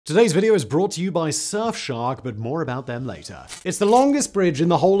Today's video is brought to you by Surfshark, but more about them later. It's the longest bridge in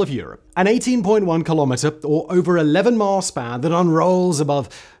the whole of Europe, an 18.1 kilometer or over 11-mile span that unrolls above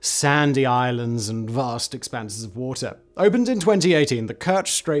sandy islands and vast expanses of water. Opened in 2018, the Kerch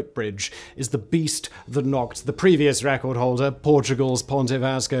Strait Bridge is the beast that knocked the previous record holder, Portugal's Ponte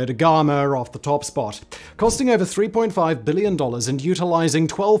Vasco da Gama, off the top spot, costing over $3.5 billion and utilizing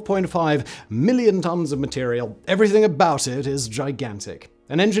 12.5 million tons of material. Everything about it is gigantic.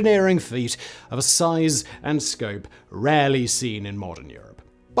 An engineering feat of a size and scope rarely seen in modern Europe.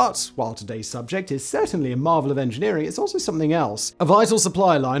 But while today's subject is certainly a marvel of engineering, it's also something else. A vital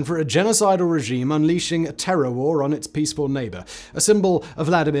supply line for a genocidal regime unleashing a terror war on its peaceful neighbor. A symbol of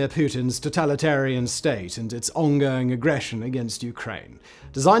Vladimir Putin's totalitarian state and its ongoing aggression against Ukraine.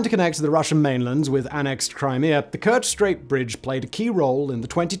 Designed to connect the Russian mainland with annexed Crimea, the Kerch Strait Bridge played a key role in the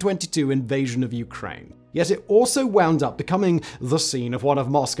 2022 invasion of Ukraine. Yet it also wound up becoming the scene of one of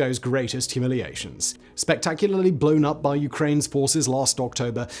Moscow's greatest humiliations. Spectacularly blown up by Ukraine's forces last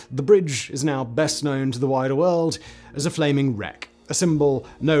October, the bridge is now best known to the wider world as a flaming wreck, a symbol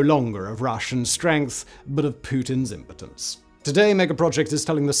no longer of Russian strength, but of Putin's impotence. Today, Megaproject is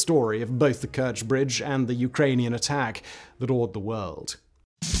telling the story of both the Kerch Bridge and the Ukrainian attack that awed the world.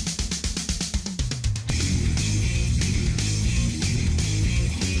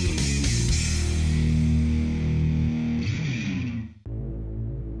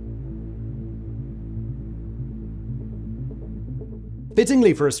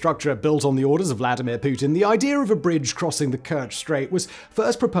 Fittingly for a structure built on the orders of Vladimir Putin, the idea of a bridge crossing the Kerch Strait was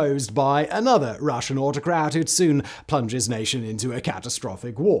first proposed by another Russian autocrat who'd soon plunge his nation into a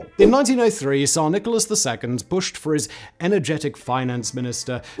catastrophic war. In 1903, Tsar Nicholas II pushed for his energetic finance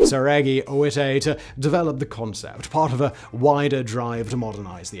minister, Sergei Oite, to develop the concept, part of a wider drive to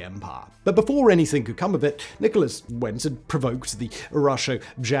modernize the empire. But before anything could come of it, Nicholas went and provoked the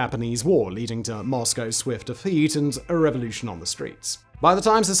Russo-Japanese War, leading to Moscow's swift defeat and a revolution on the streets. By the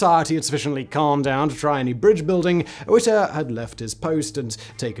time society had sufficiently calmed down to try any bridge building, Oita had left his post and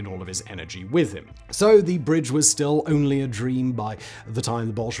taken all of his energy with him. So the bridge was still only a dream by the time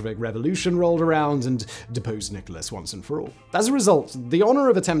the Bolshevik Revolution rolled around and deposed Nicholas once and for all. As a result, the honor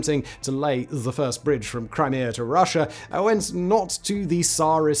of attempting to lay the first bridge from Crimea to Russia went not to the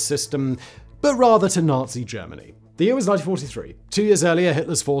Tsarist system, but rather to Nazi Germany. The year was 1943. 2 years earlier,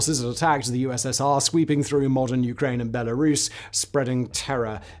 Hitler's forces had attacked the USSR, sweeping through modern Ukraine and Belarus, spreading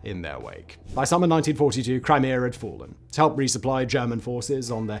terror in their wake. By summer 1942, Crimea had fallen. To help resupply German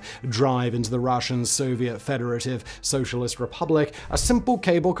forces on their drive into the Russian Soviet Federative Socialist Republic, a simple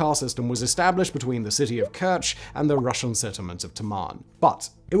cable car system was established between the city of Kerch and the Russian settlement of Taman. But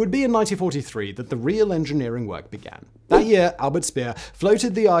it would be in 1943 that the real engineering work began. That year, Albert Speer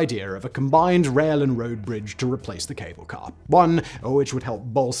floated the idea of a combined rail and road bridge to replace the cable car, one which would help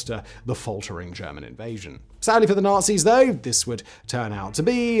bolster the faltering German invasion. Sadly for the Nazis, though, this would turn out to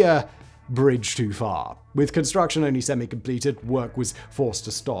be a bridge too far. With construction only semi-completed, work was forced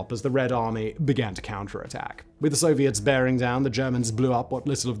to stop as the Red Army began to counterattack. With the Soviets bearing down, the Germans blew up what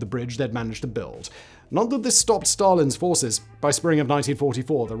little of the bridge they'd managed to build. Not that this stopped Stalin's forces. By spring of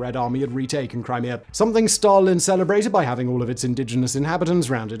 1944, the Red Army had retaken Crimea, something Stalin celebrated by having all of its indigenous inhabitants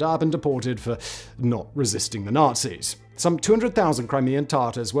rounded up and deported for not resisting the Nazis. Some 200,000 Crimean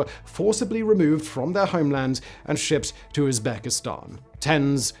Tatars were forcibly removed from their homeland and shipped to Uzbekistan.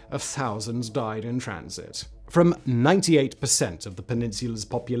 Tens of thousands died in transit. From 98% of the peninsula's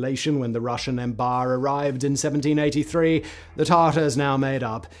population when the Russian Empire arrived in 1783, the Tatars now made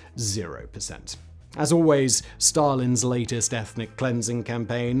up 0%. As always, Stalin's latest ethnic cleansing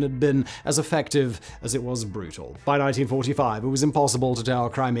campaign had been as effective as it was brutal. By 1945, it was impossible to tell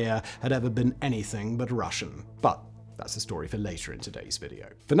Crimea had ever been anything but Russian. But that's a story for later in today's video.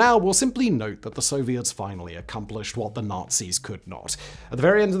 For now, we'll simply note that the Soviets finally accomplished what the Nazis could not. At the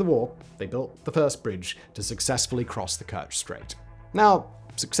very end of the war, they built the first bridge to successfully cross the Kerch Strait. Now,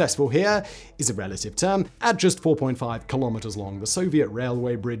 successful here is a relative term. At just 4.5 kilometers long, the Soviet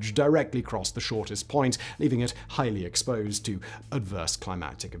railway bridge directly crossed the shortest point, leaving it highly exposed to adverse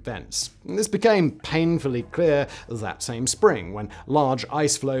climatic events. This became painfully clear that same spring, when large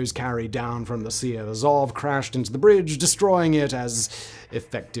ice floes carried down from the Sea of Azov crashed into the bridge, destroying it as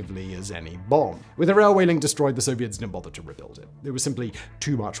effectively as any bomb. With the railway link destroyed, the Soviets didn't bother to rebuild it. It was simply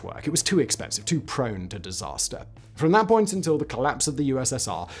too much work. It was too expensive, too prone to disaster. From that point until the collapse of the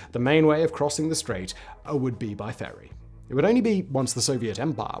USSR, the main way of crossing the strait would be by ferry. It would only be once the Soviet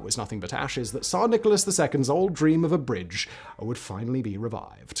Empire was nothing but ashes that Tsar Nicholas II's old dream of a bridge would finally be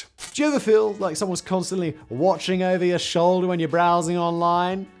revived. Do you ever feel like someone's constantly watching over your shoulder when you're browsing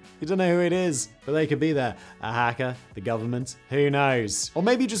online? You don't know who it is, but they could be there. A hacker, the government, who knows? Or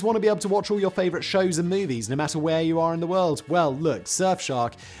maybe you just want to be able to watch all your favorite shows and movies, no matter where you are in the world. Well, look,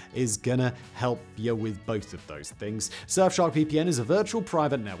 Surfshark is gonna help you with both of those things. Surfshark VPN is a virtual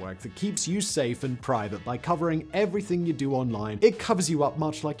private network that keeps you safe and private by covering everything you do online. It covers you up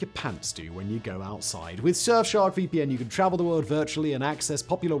much like your pants do when you go outside. With Surfshark VPN, you can travel the world virtually and access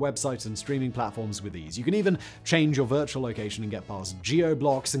popular websites and streaming platforms with ease. You can even change your virtual location and get past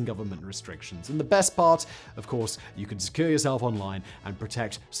geo-blocks and government restrictions. And the best part, of course, you can secure yourself online and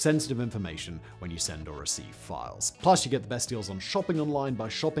protect sensitive information when you send or receive files. Plus, you get the best deals on shopping online by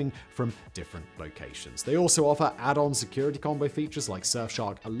shopping from different locations. They also offer add-on security combo features like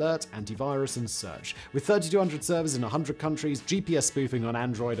Surfshark Alert, Antivirus, and Search. With 3,200 servers in 100 countries, GPS spoofing on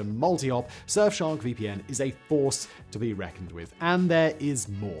Android, and multi-op, Surfshark VPN is a force to be reckoned with. And there is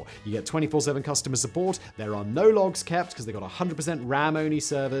more. You get 24/7 customer support, there are no logs kept because they've got 100% RAM-only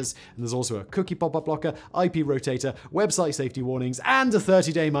servers, and there's also a cookie pop-up blocker, IP rotator, website safety warnings, and a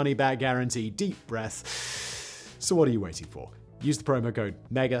 30-day money-back guarantee. Deep breath. So what are you waiting for? Use the promo code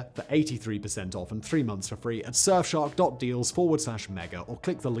MEGA for 83% off and 3 months for free at surfshark.deals/mega, or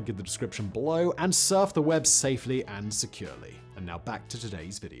click the link in the description below and surf the web safely and securely. And now back to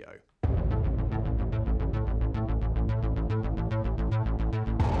today's video.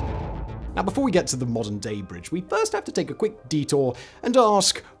 Now, before we get to the modern day bridge, we first have to take a quick detour and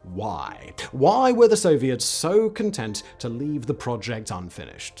ask why. Why were the Soviets so content to leave the project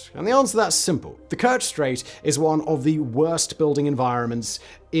unfinished? And the answer to that's simple. The Kerch Strait is one of the worst building environments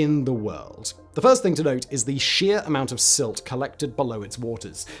in the world. The first thing to note is the sheer amount of silt collected below its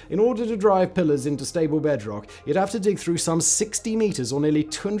waters. In order to drive pillars into stable bedrock, you'd have to dig through some 60 meters or nearly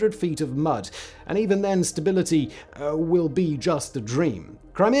 200 feet of mud, and even then stability will be just a dream.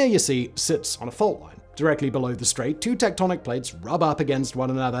 Crimea, you see, sits on a fault line. Directly below the strait, two tectonic plates rub up against one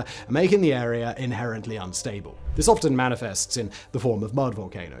another, making the area inherently unstable. This often manifests in the form of mud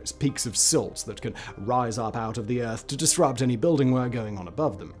volcanoes, peaks of silt that can rise up out of the earth to disrupt any building work going on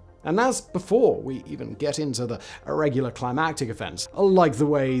above them. And that's before we even get into the irregular climatic events, like the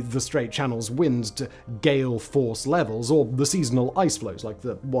way the strait channels wind to gale force levels, or the seasonal ice flows like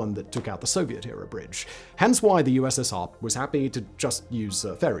the one that took out the Soviet-era bridge. Hence why the USSR was happy to just use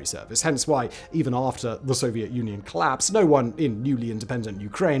ferry service. Hence why, even after the Soviet Union collapsed, no one in newly independent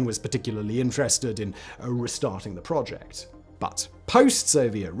Ukraine was particularly interested in restarting the project. But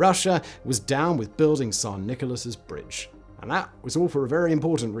post-Soviet Russia was down with building Tsar Nicholas's bridge. And that was all for a very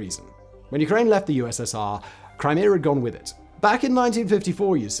important reason. When Ukraine left the USSR, Crimea had gone with it. Back in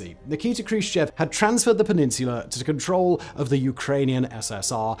 1954, you see, Nikita Khrushchev had transferred the peninsula to control of the Ukrainian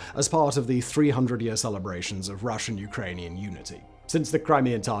SSR as part of the 300-year celebrations of Russian-Ukrainian unity. Since the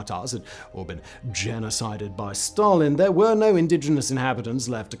Crimean Tatars had all been genocided by Stalin, there were no indigenous inhabitants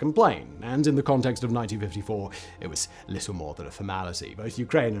left to complain, and in the context of 1954, it was little more than a formality. Both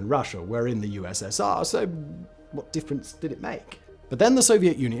Ukraine and Russia were in the USSR, so what difference did it make? But then the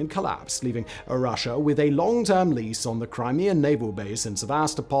Soviet Union collapsed, leaving Russia with a long-term lease on the Crimean naval base in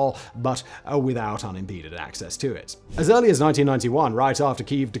Sevastopol, but without unimpeded access to it. As early as 1991, right after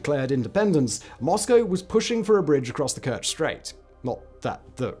Kyiv declared independence, Moscow was pushing for a bridge across the Kerch Strait. Not that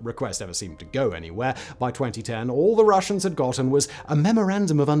the request ever seemed to go anywhere. By 2010, all the Russians had gotten was a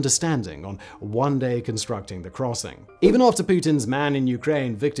memorandum of understanding on one day constructing the crossing. Even after Putin's man in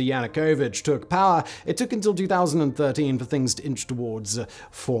Ukraine, Viktor Yanukovych, took power, it took until 2013 for things to inch towards a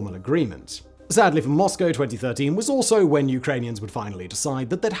formal agreement. Sadly for Moscow, 2013 was also when Ukrainians would finally decide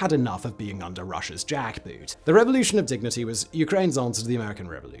that they'd had enough of being under Russia's jackboot. The Revolution of Dignity was Ukraine's answer to the American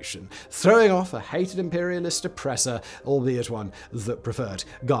Revolution, throwing off a hated imperialist oppressor, albeit one that preferred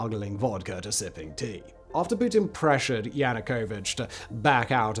gargling vodka to sipping tea. After Putin pressured Yanukovych to back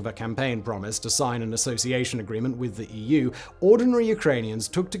out of a campaign promise to sign an association agreement with the EU, ordinary Ukrainians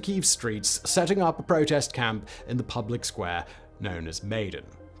took to Kyiv streets, setting up a protest camp in the public square known as Maidan.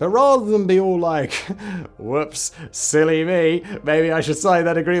 But rather than be all like, whoops, silly me, maybe I should sign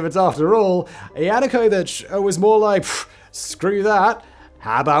that agreement after all, Yanukovych was more like, screw that,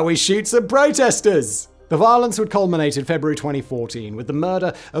 how about we shoot some protesters? The violence would culminate in February 2014 with the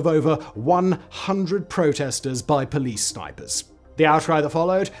murder of over 100 protesters by police snipers. The outcry that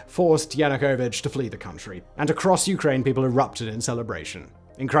followed forced Yanukovych to flee the country, and across Ukraine people erupted in celebration.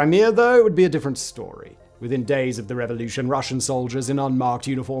 In Crimea, though, it would be a different story. Within days of the revolution, Russian soldiers in unmarked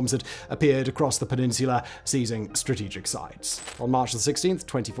uniforms had appeared across the peninsula, seizing strategic sites. On March 16,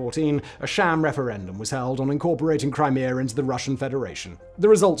 2014, a sham referendum was held on incorporating Crimea into the Russian Federation. The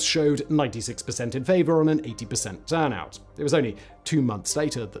results showed 96% in favor on an 80% turnout. It was only 2 months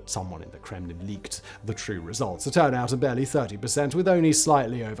later that someone in the Kremlin leaked the true results, a turnout of barely 30%, with only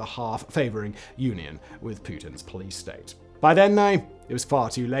slightly over half favoring union with Putin's police state. By then, though, it was far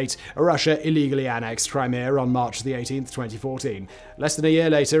too late. Russia illegally annexed Crimea on March 18, 2014. Less than a year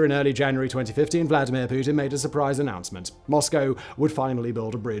later, in early January 2015, Vladimir Putin made a surprise announcement. Moscow would finally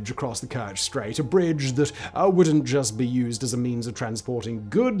build a bridge across the Kerch Strait, a bridge that wouldn't just be used as a means of transporting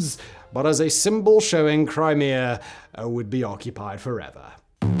goods, but as a symbol showing Crimea would be occupied forever.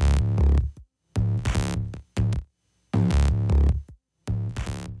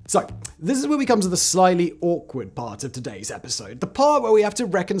 So, this is where we come to the slightly awkward part of today's episode. The part where we have to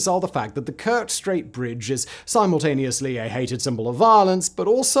reconcile the fact that the Kerch Strait Bridge is simultaneously a hated symbol of violence, but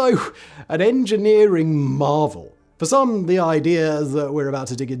also an engineering marvel. For some, the idea that we're about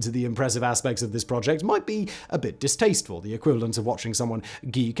to dig into the impressive aspects of this project might be a bit distasteful, the equivalent of watching someone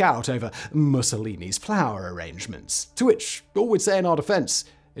geek out over Mussolini's flower arrangements. To which, all we'd say in our defense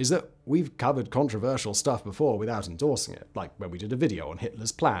is that we've covered controversial stuff before without endorsing it, like when we did a video on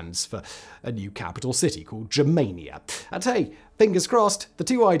Hitler's plans for a new capital city called Germania. And hey, fingers crossed, the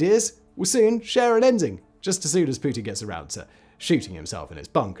two ideas will soon share an ending, just as soon as Putin gets around to shooting himself in his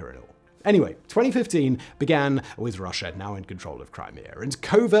bunker and all. Anyway, 2015 began with Russia now in control of Crimea and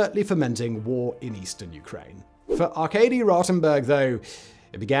covertly fomenting war in eastern Ukraine. For Arkady Rotenberg, though,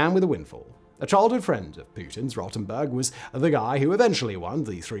 it began with a windfall. A childhood friend of Putin's, Rotenberg, was the guy who eventually won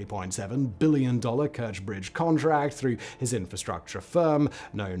the $3.7 billion Kerch Bridge contract through his infrastructure firm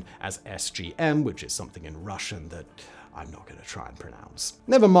known as SGM, which is something in Russian that I'm not going to try and pronounce.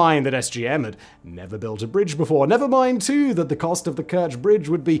 Never mind that SGM had never built a bridge before. Never mind, too, that the cost of the Kerch Bridge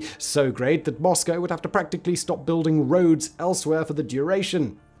would be so great that Moscow would have to practically stop building roads elsewhere for the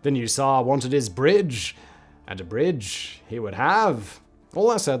duration. The new Tsar wanted his bridge, and a bridge he would have. All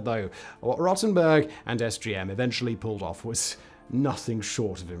that said, though, what Rotenberg and SGM eventually pulled off was nothing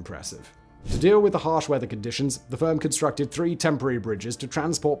short of impressive. To deal with the harsh weather conditions, the firm constructed 3 temporary bridges to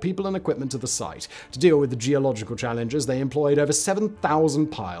transport people and equipment to the site. To deal with the geological challenges, they employed over 7,000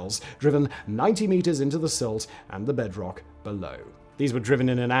 piles, driven 90 meters into the silt and the bedrock below. These were driven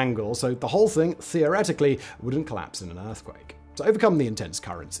in an angle, so the whole thing, theoretically, wouldn't collapse in an earthquake. To overcome the intense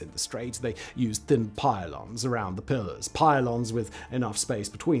currents in the strait, they used thin pylons around the pillars, pylons with enough space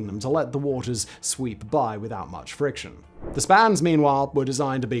between them to let the waters sweep by without much friction. The spans, meanwhile, were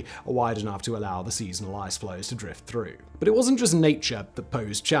designed to be wide enough to allow the seasonal ice flows to drift through. But it wasn't just nature that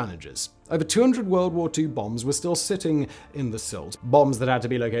posed challenges. Over 200 World War II bombs were still sitting in the silt, bombs that had to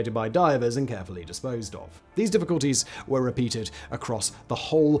be located by divers and carefully disposed of. These difficulties were repeated across the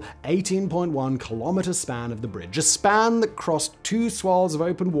whole 18.1-kilometer span of the bridge, a span that crossed 2 swathes of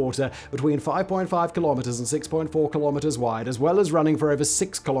open water between 5.5 kilometers and 6.4 kilometers wide, as well as running for over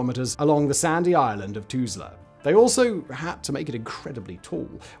 6 kilometers along the sandy island of Tuzla. They also had to make it incredibly tall.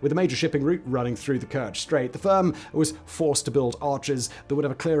 With a major shipping route running through the Kerch Strait, the firm was forced to build arches that would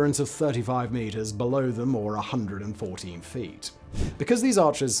have a clearance of 35 meters below them, or 114 feet. Because these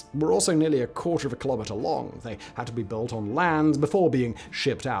arches were also nearly 1/4 kilometer long, they had to be built on land before being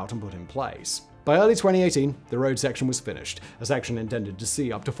shipped out and put in place. By early 2018, the road section was finished, a section intended to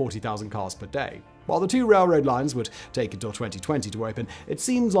see up to 40,000 cars per day. While the 2 railroad lines would take until 2020 to open, it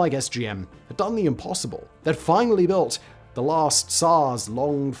seems like SGM had done the impossible. They'd finally built the last Tsar's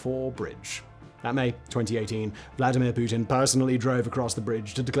longed-for bridge. That May 2018, Vladimir Putin personally drove across the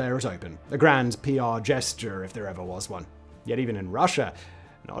bridge to declare it open, a grand PR gesture if there ever was one. Yet even in Russia,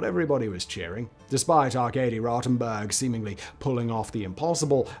 not everybody was cheering. Despite Arkady Rotenberg seemingly pulling off the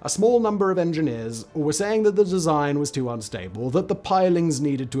impossible, a small number of engineers were saying that the design was too unstable, that the pilings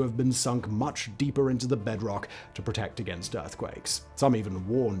needed to have been sunk much deeper into the bedrock to protect against earthquakes. Some even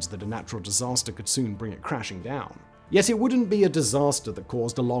warned that a natural disaster could soon bring it crashing down. Yet it wouldn't be a disaster that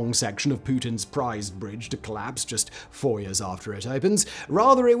caused a long section of Putin's prized bridge to collapse just 4 years after it opens.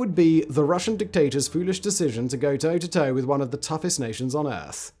 Rather, it would be the Russian dictator's foolish decision to go toe-to-toe with one of the toughest nations on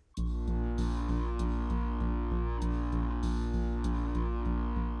Earth.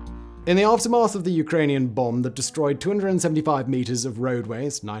 In the aftermath of the Ukrainian bomb that destroyed 275 meters of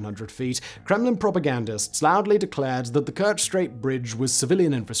roadways, 900 feet, Kremlin propagandists loudly declared that the Kerch Strait Bridge was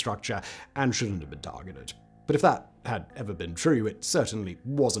civilian infrastructure and shouldn't have been targeted. But if that had ever been true, it certainly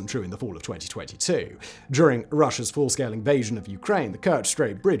wasn't true in the fall of 2022. During Russia's full-scale invasion of Ukraine, the Kerch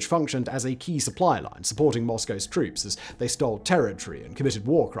Strait Bridge functioned as a key supply line, supporting Moscow's troops as they stole territory and committed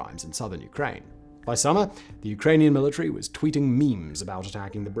war crimes in southern Ukraine. By summer, the Ukrainian military was tweeting memes about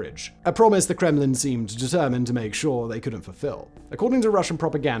attacking the bridge, a promise the Kremlin seemed determined to make sure they couldn't fulfill. According to Russian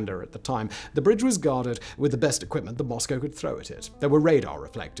propaganda at the time, the bridge was guarded with the best equipment that Moscow could throw at it. There were radar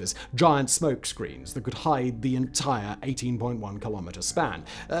reflectors, giant smoke screens that could hide the entire 18.1-kilometer span.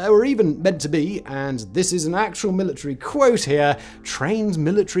 There were even meant to be, and this is an actual military quote here, trained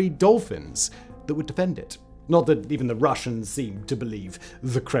military dolphins that would defend it. Not that even the Russians seemed to believe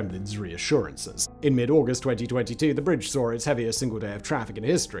the Kremlin's reassurances. In mid-August 2022, the bridge saw its heaviest single day of traffic in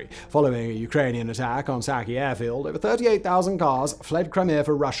history. Following a Ukrainian attack on Saki airfield, over 38,000 cars fled Crimea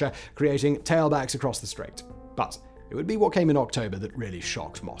for Russia, creating tailbacks across the strait. But it would be what came in October that really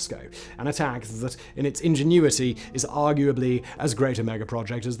shocked Moscow. An attack that, in its ingenuity, is arguably as great a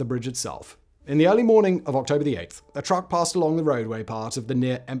mega-project as the bridge itself. In the early morning of October the 8th, a truck passed along the roadway part of the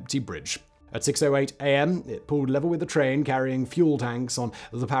near-empty bridge. At 6:08 a.m., it pulled level with the train carrying fuel tanks on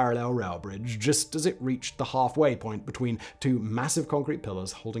the parallel rail bridge just as it reached the halfway point between two massive concrete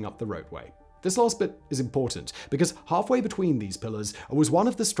pillars holding up the roadway. This last bit is important because halfway between these pillars was one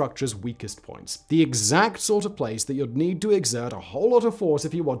of the structure's weakest points, the exact sort of place that you'd need to exert a whole lot of force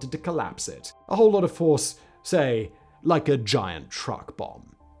if you wanted to collapse it. A whole lot of force, say, like a giant truck bomb.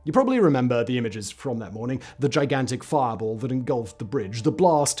 You probably remember the images from that morning, the gigantic fireball that engulfed the bridge, the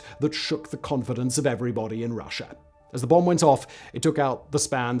blast that shook the confidence of everybody in Russia. As the bomb went off, it took out the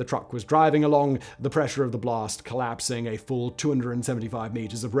span the truck was driving along, the pressure of the blast collapsing a full 275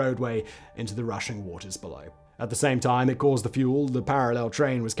 meters of roadway into the rushing waters below. At the same time, it caused the fuel the parallel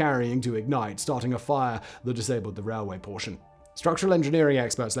train was carrying to ignite, starting a fire that disabled the railway portion. Structural engineering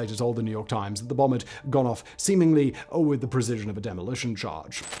experts later told the New York Times that the bomb had gone off seemingly with the precision of a demolition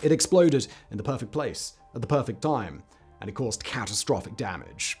charge. It exploded in the perfect place, at the perfect time, and it caused catastrophic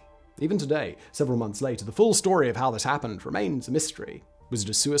damage. Even today, several months later, the full story of how this happened remains a mystery. Was it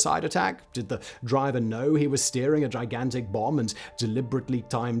a suicide attack? Did the driver know he was steering a gigantic bomb and deliberately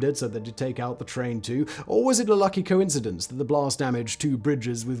timed it so that it'd take out the train too? Or was it a lucky coincidence that the blast damaged two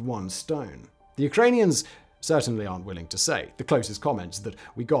bridges with one stone? The Ukrainians certainly aren't willing to say. The closest comment that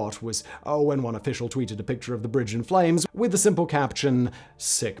we got was when one official tweeted a picture of the bridge in flames with the simple caption,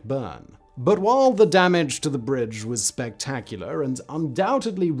 "Sick burn." But while the damage to the bridge was spectacular and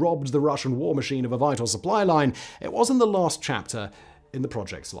undoubtedly robbed the Russian war machine of a vital supply line, it wasn't the last chapter in the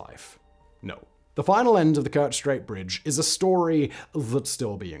project's life. No. The final end of the Kerch Strait Bridge is a story that's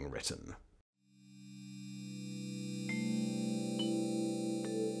still being written.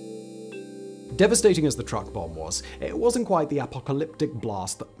 Devastating as the truck bomb was, it wasn't quite the apocalyptic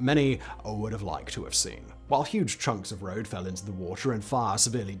blast that many would have liked to have seen. While huge chunks of road fell into the water and fire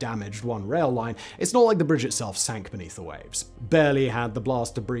severely damaged one rail line, it's not like the bridge itself sank beneath the waves. Barely had the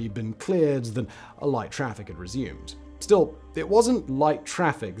blast debris been cleared than light traffic had resumed. Still, it wasn't light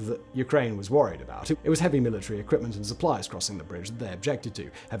traffic that Ukraine was worried about. It was heavy military equipment and supplies crossing the bridge that they objected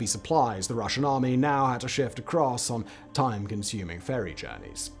to. Heavy supplies the Russian army now had to shift across on time-consuming ferry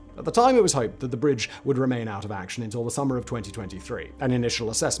journeys. At the time, it was hoped that the bridge would remain out of action until the summer of 2023. An initial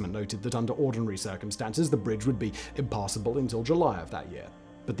assessment noted that under ordinary circumstances, the bridge would be impassable until July of that year.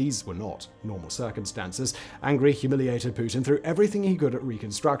 But these were not normal circumstances. Angry, humiliated Putin threw everything he could at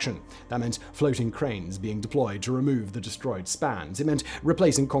reconstruction. That meant floating cranes being deployed to remove the destroyed spans. It meant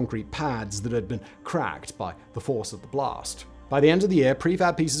replacing concrete pads that had been cracked by the force of the blast. By the end of the year,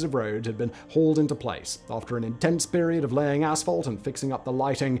 prefab pieces of road had been hauled into place. After an intense period of laying asphalt and fixing up the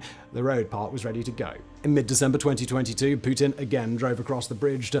lighting, the road part was ready to go. In mid-December 2022, Putin again drove across the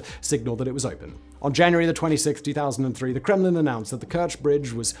bridge to signal that it was open. On January the 26th, 2003, the Kremlin announced that the Kerch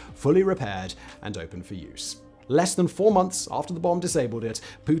Bridge was fully repaired and open for use. Less than 4 months after the bomb disabled it,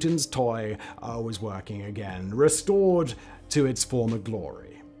 Putin's toy was working again, restored to its former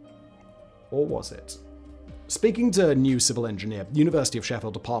glory. Or was it? Speaking to new civil engineer, University of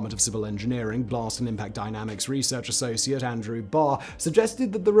Sheffield Department of Civil Engineering Blast and Impact Dynamics research associate Andrew Barr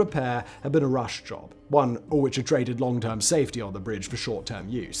suggested that the repair had been a rush job, one which had traded long-term safety on the bridge for short-term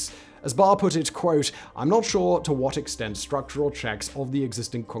use. As Barr put it, quote, "I'm not sure to what extent structural checks of the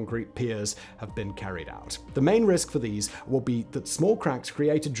existing concrete piers have been carried out. The main risk for these will be that small cracks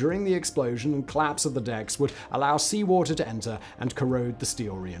created during the explosion and collapse of the decks would allow seawater to enter and corrode the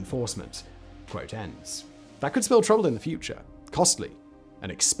steel reinforcement." Quote ends. That could spell trouble in the future. Costly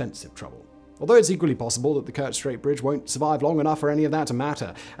and expensive trouble. Although it's equally possible that the Kerch Strait Bridge won't survive long enough for any of that to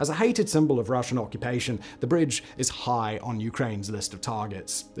matter. As a hated symbol of Russian occupation, the bridge is high on Ukraine's list of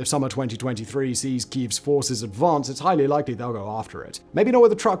targets. If summer 2023 sees Kyiv's forces advance, it's highly likely they'll go after it. Maybe not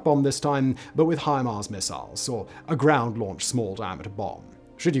with a truck bomb this time, but with HIMARS missiles or a ground-launched small-diameter bomb.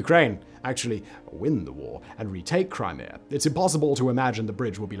 Should Ukraine actually win the war and retake Crimea, it's impossible to imagine the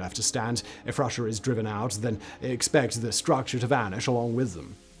bridge will be left to stand. If Russia is driven out, then expect the structure to vanish along with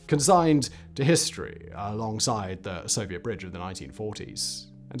them, consigned to history alongside the Soviet bridge of the 1940s.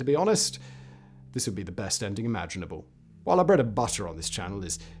 And to be honest, this would be the best ending imaginable. While our bread and butter on this channel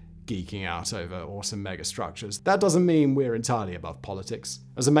is geeking out over awesome megastructures, that doesn't mean we're entirely above politics.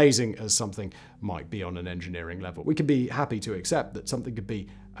 As amazing as something might be on an engineering level, we can be happy to accept that something could be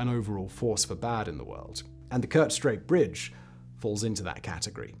an overall force for bad in the world. And the Kerch Strait Bridge falls into that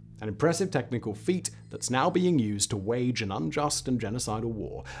category. An impressive technical feat that's now being used to wage an unjust and genocidal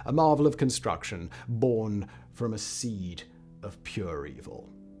war, a marvel of construction born from a seed of pure evil.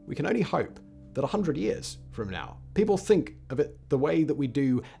 We can only hope that 100 years from now, people think of it the way that we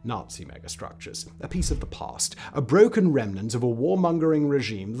do Nazi megastructures, a piece of the past, a broken remnant of a warmongering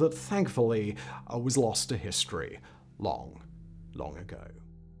regime that thankfully was lost to history long, long ago.